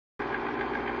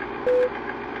And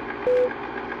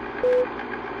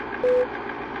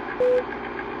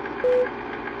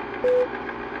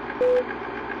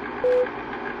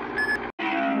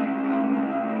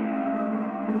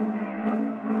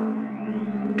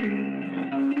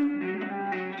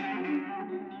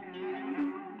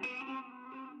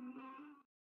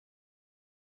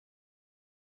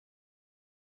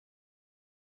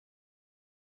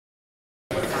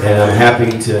I'm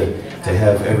happy to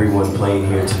have everyone playing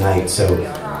here tonight. So,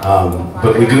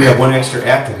 but we do have one extra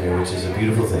act in there, which is a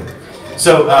beautiful thing.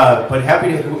 So, but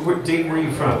happy to. Dave, where are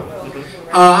you from?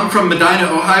 I'm from Medina,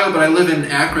 Ohio, but I live in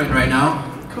Akron right now.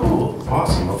 Cool,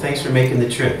 awesome. Well, thanks for making the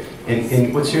trip.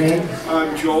 And what's your name?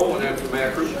 I'm Joel, and I'm from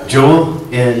Akron. Joel,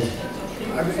 and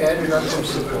I'm Ed, and I'm from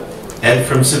Seville. Ed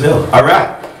from Seville. All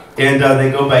right. And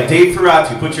they go by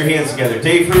Daveferatu. Put your hands together.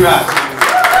 Daveferatu.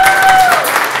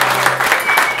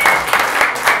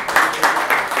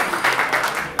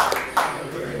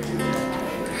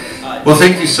 Well,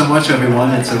 thank you so much, everyone.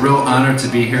 It's a real honor to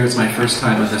be here. It's my first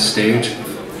time on this stage.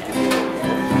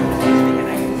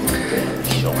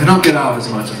 I don't get out as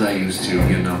much as I used to,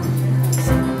 you know.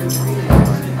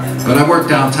 But I work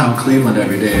downtown Cleveland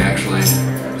every day, actually.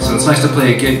 So it's nice to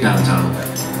play a gig downtown.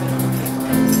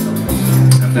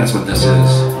 If that's what this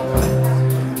is.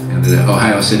 And the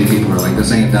Ohio City people are like,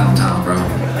 this ain't downtown, bro.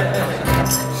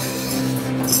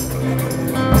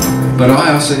 But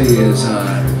Ohio City is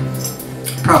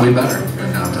probably better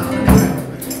than downtown anyway.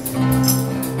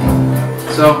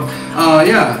 So,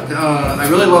 I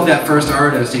really love that first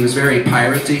artist. He was very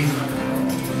piratey.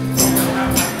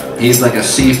 He's like a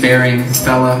seafaring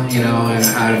fella, you know,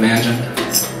 I'd imagine.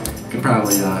 Could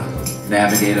probably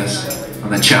navigate us on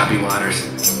the choppy waters.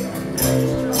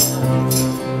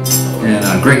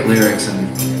 And great lyrics,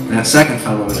 and that second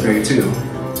fellow was great too.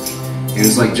 He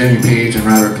was like Jimmy Page and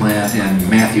Robert Plant and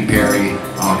Matthew Perry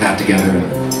all got together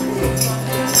and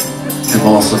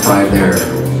emulsified their,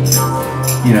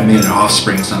 you know, made an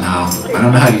offspring somehow. I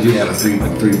don't know how you do that with three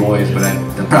boys, but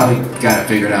they probably got it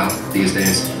figured out these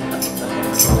days.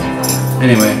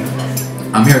 Anyway,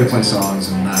 I'm here to play songs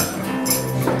and not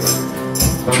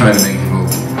try to make people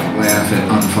laugh at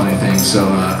unfunny things. So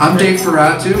I'm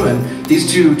Daveferatu, and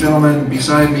these two gentlemen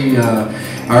beside me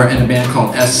are in a band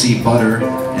called SC Butter,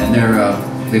 and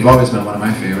they've always been one of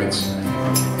my favorites.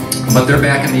 But they're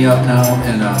backing me up now,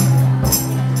 and I'm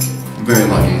very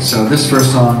lucky. So this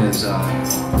first song is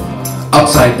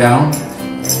Upside Down,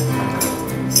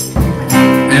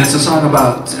 and it's a song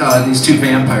about these two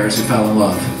vampires who fell in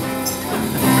love.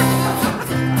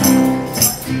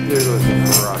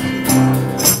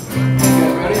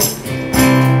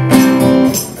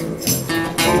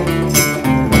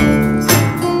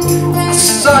 I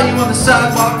saw you on the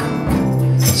sidewalk,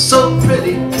 so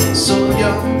pretty, so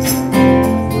young.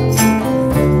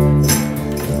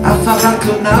 I thought I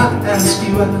could not ask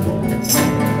you out.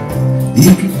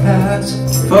 You could pass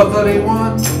for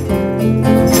 31.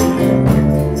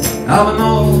 I'm an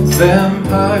old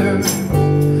vampire,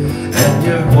 and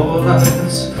your whole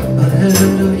life's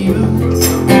ahead of you.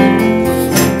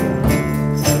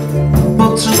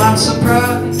 But to my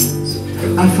surprise,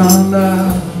 I found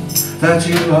out that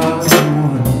you are the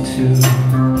one too.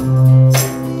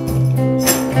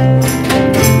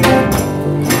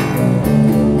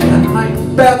 And like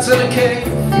bats in a cave,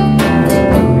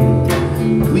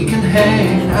 we can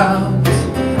hang out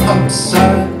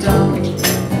upside down.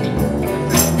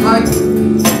 Like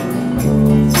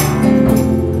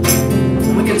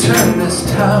we can turn this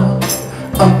town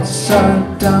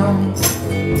upside down.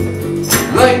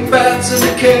 Like bats in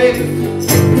a cave,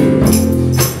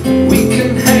 we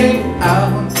can hang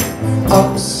out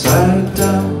upside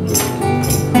down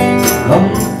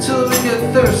until we get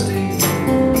thirsty,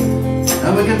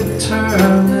 and we can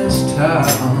turn this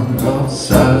town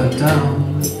upside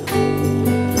down.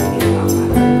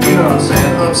 You know what I'm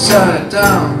saying? Upside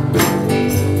down.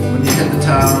 When you hit the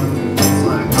town, it's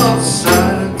like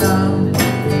upside down.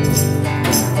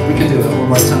 We can do it one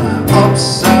more time.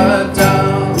 Upside down.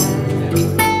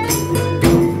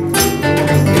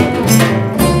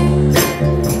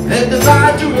 And if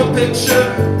I drew a picture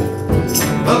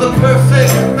of the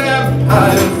perfect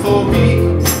vampire for me,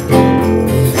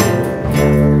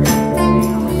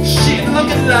 she'd look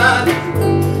a lot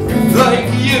like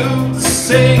you,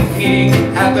 singing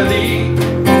happily,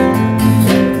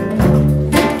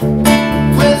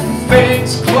 with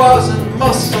fangs, claws, and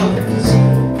muscles,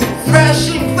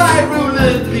 thrashing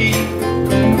virulently.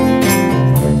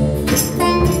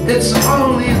 It's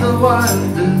only the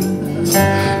wildest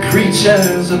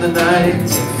creatures of the night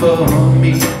for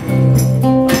me.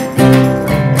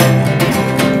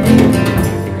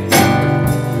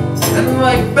 And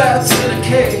like bats in a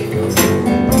cave.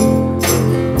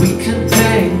 We can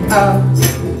hang out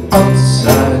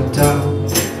upside down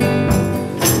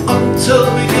until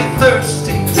we get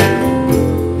thirsty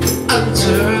and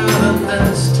turn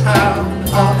this town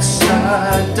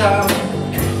upside down.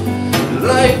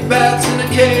 Like bats in a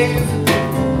cave,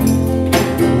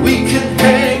 we can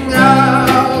hang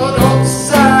out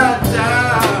upside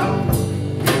down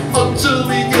until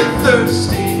we get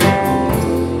thirsty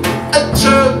and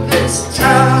turn this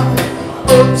town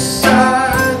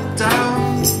upside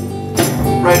down.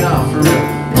 Right now, for real.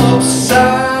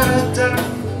 Upside down.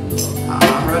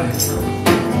 I'm ready.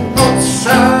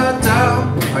 Upside down.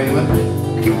 Are you with me?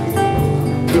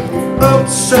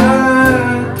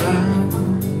 Upside down.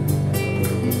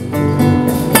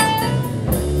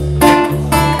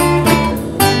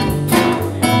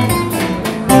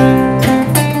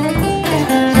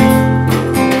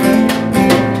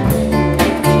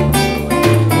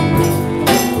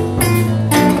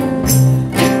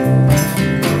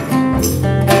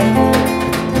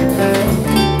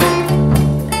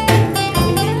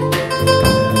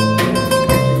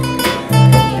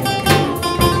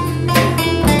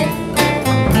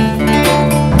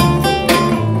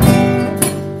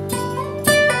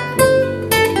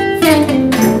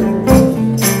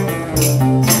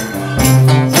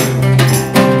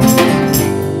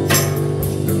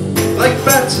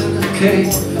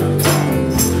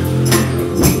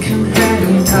 We can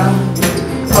hang out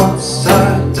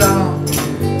upside down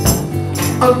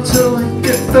until we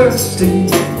get thirsty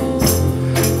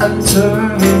and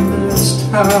turn this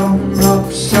town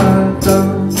upside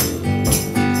down.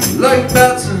 Like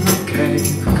bats in a cave.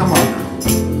 Come on now.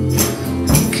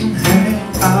 We can hang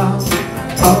out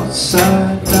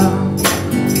upside down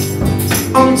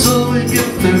until we get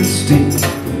thirsty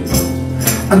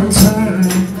and turn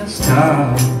this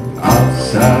town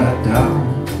upside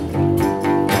down,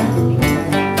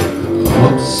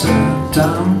 upside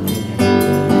down.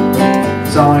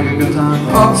 Sound like a good time?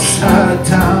 Upside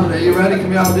down. Are you ready? Can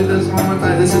we all do this one more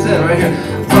time? This is it right here.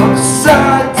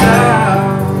 Upside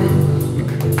down.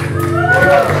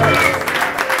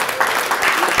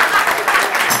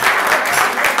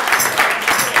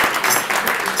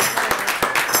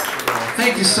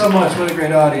 Thank you so much. What a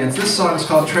great audience. This song is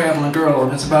called Traveling Girl,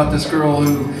 and it's about this girl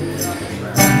who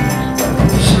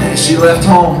she left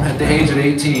home at the age of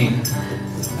 18.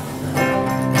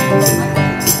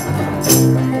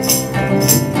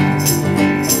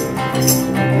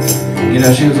 You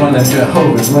know, she was one of them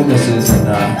Jehovah's Witnesses, and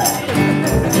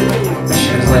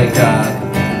she was like,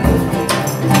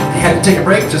 you had to take a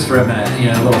break just for a minute, you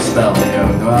know, a little spell, you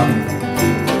know, go out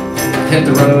and hit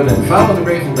the road and follow the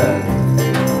Grateful Dead.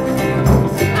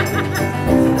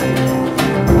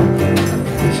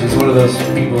 She's one of those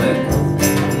people that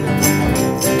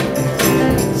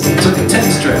took a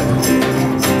 10 strip.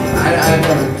 I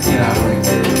never, you know, like,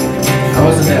 I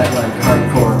wasn't that, like,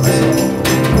 hardcore myself.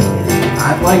 I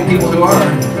like people who are.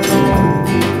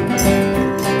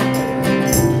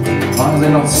 As long as they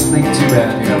don't sneak too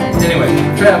bad, you know. Anyway,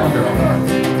 Traveling Girl.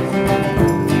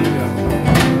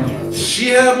 She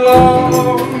had long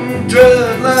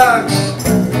dreadlocks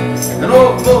and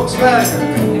old Volkswagen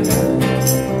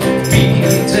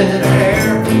beads in her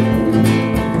hair.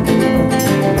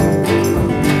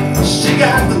 She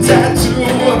got the tattoo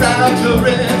around her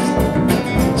wrist.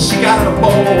 She got a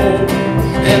bowl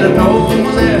and a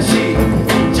nose, and she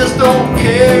just don't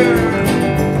care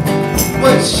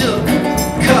when she'll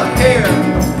cut hair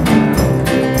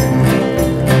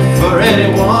for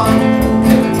anyone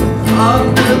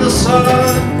under the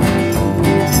sun.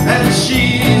 And she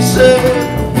said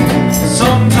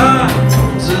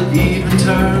sometimes it even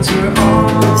turns her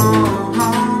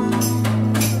on,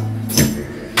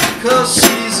 'cause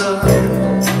she's a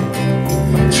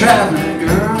traveling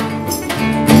girl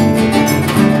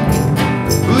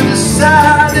who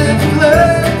decided to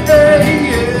play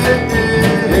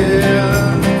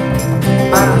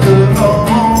by her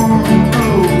own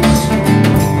rules.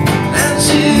 And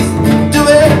she's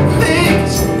doing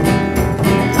things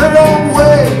her own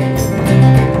way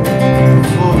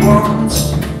for once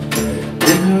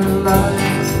in her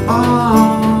life.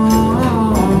 Oh.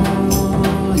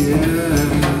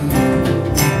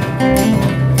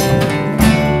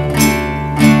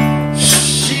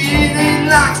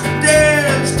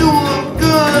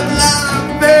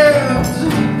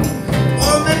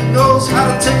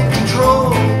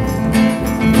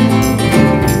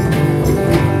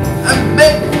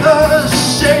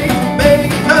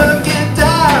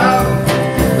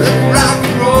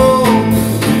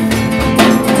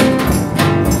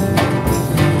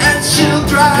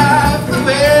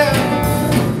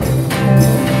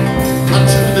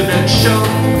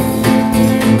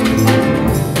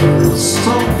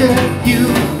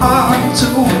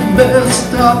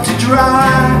 stop to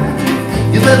drive,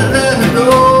 you better let her know.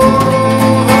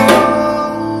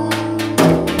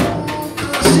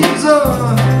 She's a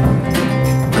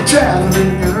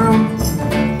traveling girl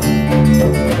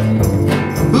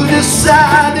who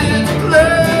decided to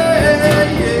play,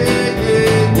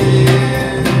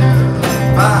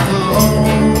 by her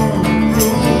own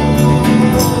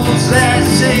rules, as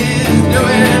she's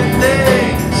doing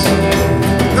things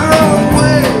her own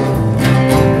way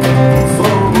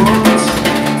for once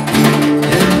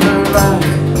in her life.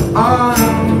 Oh,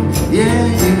 yeah.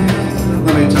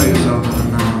 Let me tell you something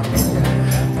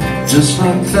now. Just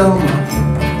like Thelma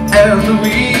and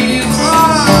Louise,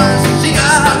 she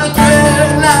got a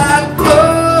dreadlock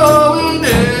blowing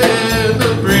in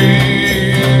the breeze.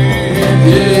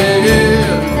 Yeah.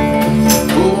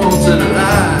 Who wants it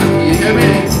alive? You hear me?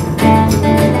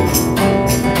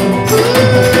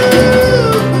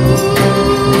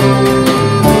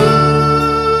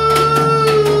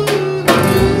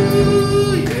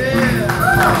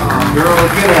 Girl,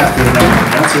 get after that.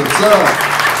 That's what's up.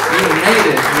 You made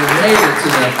it. You made it to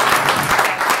that.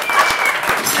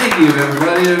 Thank you,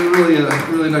 everybody.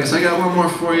 Really nice. I got one more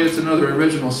for you. It's another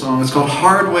original song. It's called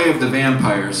Hard Way of the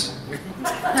Vampires.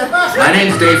 My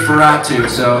name's Daveferatu,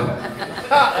 so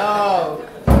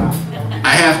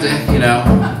I have to, you know,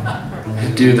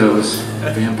 do those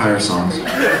vampire songs.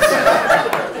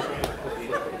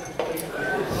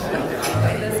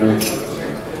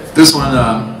 This one,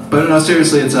 but no,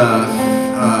 seriously, it's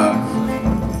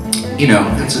you know,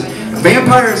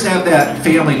 vampires have that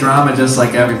family drama just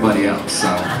like everybody else, so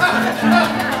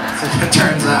it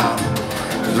turns out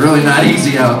it's really not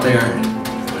easy out there.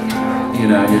 You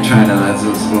know, you're trying to, that's a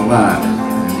lot.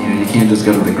 You know, you can't just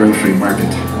go to the grocery market.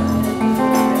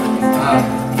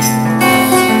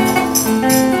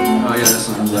 Oh yeah, this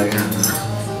sounds like it.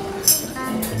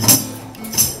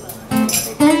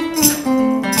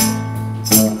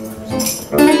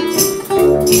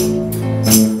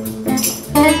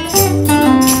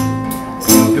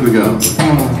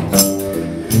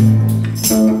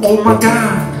 Oh my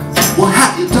God, what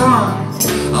have you done?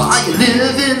 Are you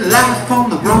living life on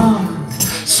the run?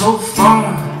 So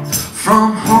far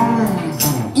from home.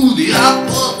 Ooh, the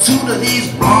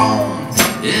opportunity's wrong.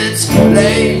 It's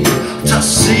plain to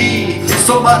see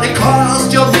somebody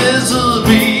caused your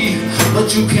misery,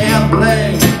 but you can't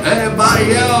blame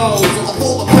anybody else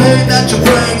for the pain that you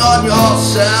bring on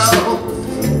yourself.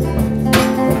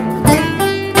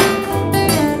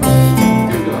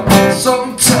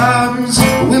 Sometimes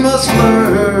we must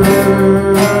learn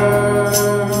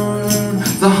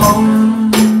the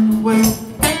hard way.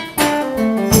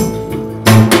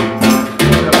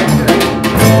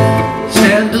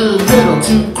 Stand a little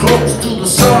too close to the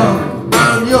sun,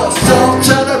 burn yourself,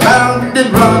 turn around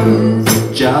and run,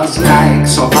 just like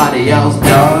somebody else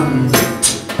done.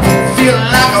 Feel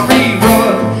like a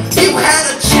rerun. You had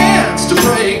a chance to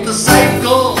break the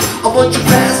cycle of what you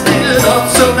passed it up,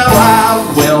 so now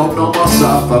I will no more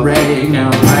suffering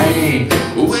and pain.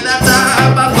 When I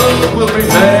die, my love will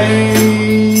remain.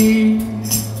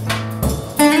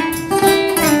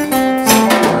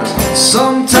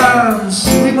 Sometimes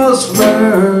we must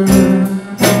learn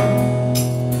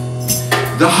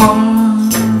the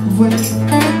hard way.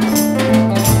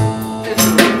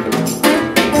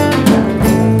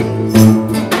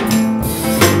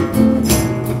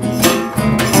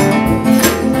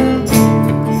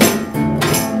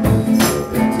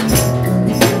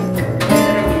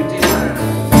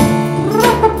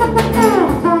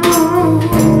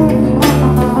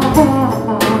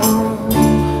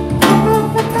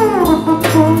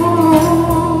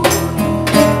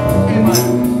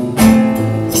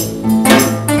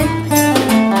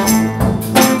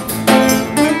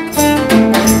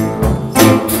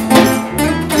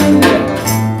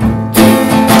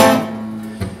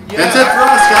 That's it for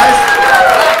us, guys.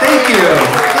 Thank you.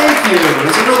 Thank you.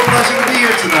 It's a real pleasure to be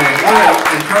here tonight. What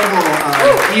an incredible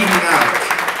evening out.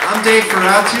 I'm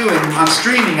Daveferatu, and I'm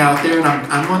streaming out there, and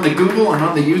I'm on the Google and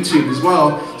on the YouTube as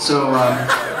well. So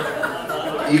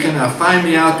you can find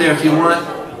me out there if you want.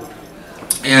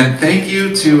 And thank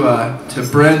you to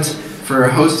Brent for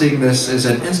hosting this as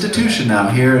an institution now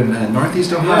here in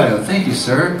Northeast Ohio. Thank you,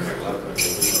 sir.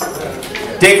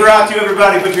 Daveferatu,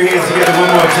 everybody, put your hands together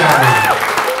one more time.